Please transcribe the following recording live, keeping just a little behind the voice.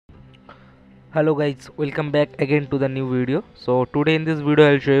Hello guys, welcome back again to the new video. So today in this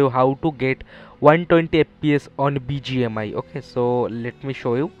video I'll show you how to get 120 fps on Bgmi. Okay, so let me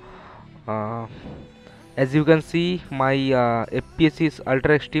show you. uh, as you can see, my fps is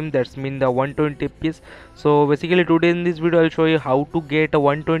ultra extreme, that's mean the 120 fps. So basically today in this video I'll show you how to get a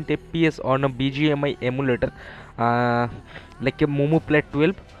 120 fps on a Bgmi emulator, like a MuMu Player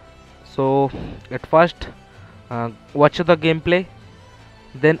 12. So at first, watch the gameplay,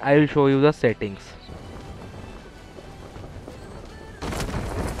 then I will show you the settings.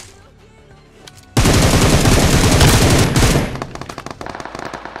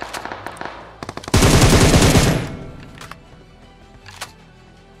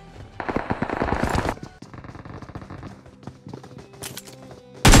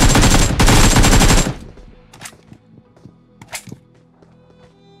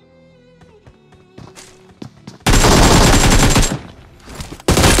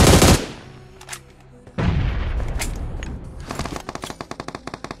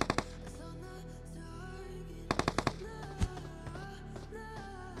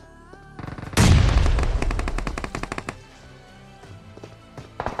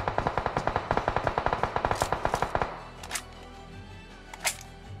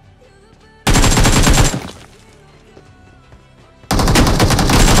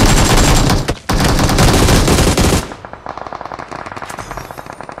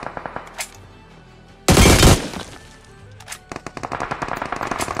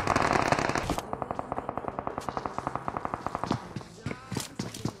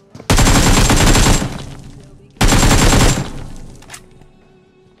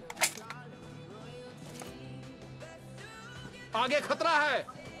 आगे खतरा है।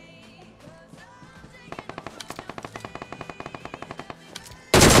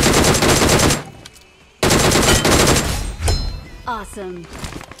 Awesome.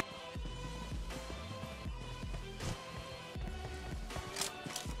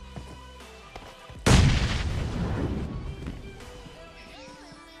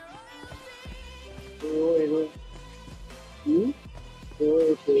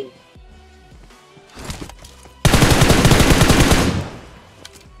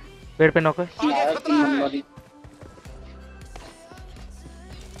 पेड़ पे knock है। आगे खतरा है।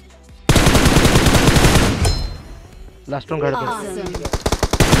 Last one घर पे। Awesome.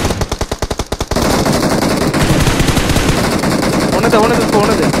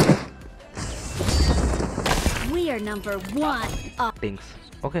 होने दे। We are number one. Settings.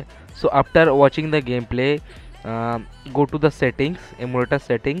 Okay, so after watching the gameplay, go to the settings, emulator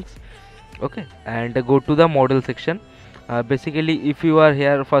settings. Okay, and go to the model section. Basically if you are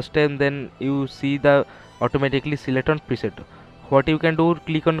here first time, then you see the automatically select on preset. What you can do,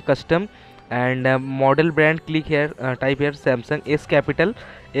 click on custom and model brand, click here, type here Samsung, S capital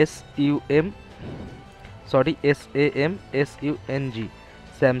SUM, sorry, SAMSUNG,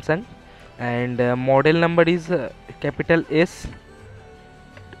 Samsung, and model number is capital S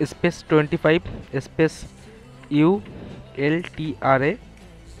space 25 space ULTRA,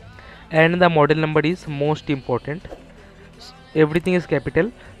 and the model number is most important. Everything is capital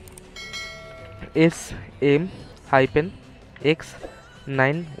SM hyphen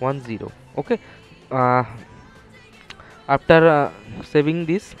X910. Okay, after saving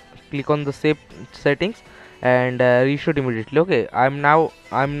this, click on the save settings and restart immediately. Okay, I'm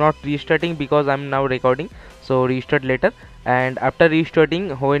not restarting because I'm now recording, so restart later. And after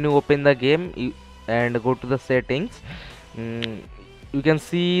restarting, when you open the game and go to the settings, you can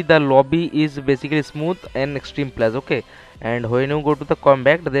see the lobby is basically smooth and extreme plus. Okay, and when you go to the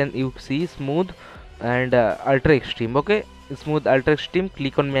combat, then you see smooth and ultra extreme. Okay, smooth ultra extreme,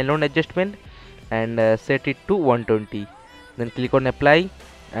 click on melon adjustment and set it to 120, then click on apply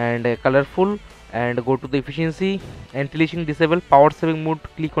and colorful, and go to the efficiency, anti-aliasing disable, power saving mode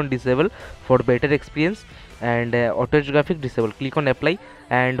click on disable for better experience, and auto graphic disable, click on apply.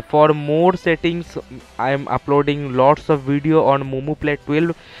 And for more settings, I am uploading lots of video on MuMu Player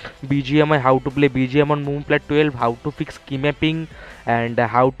 12 Bgmi, how to play Bgmi on MuMu Player 12, how to fix key mapping, and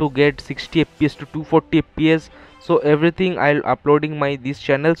how to get 60 fps to 240 fps. So everything I'll uploading my this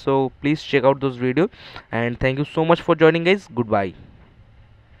channel, so please check out those videos. And thank you so much for joining guys. Goodbye.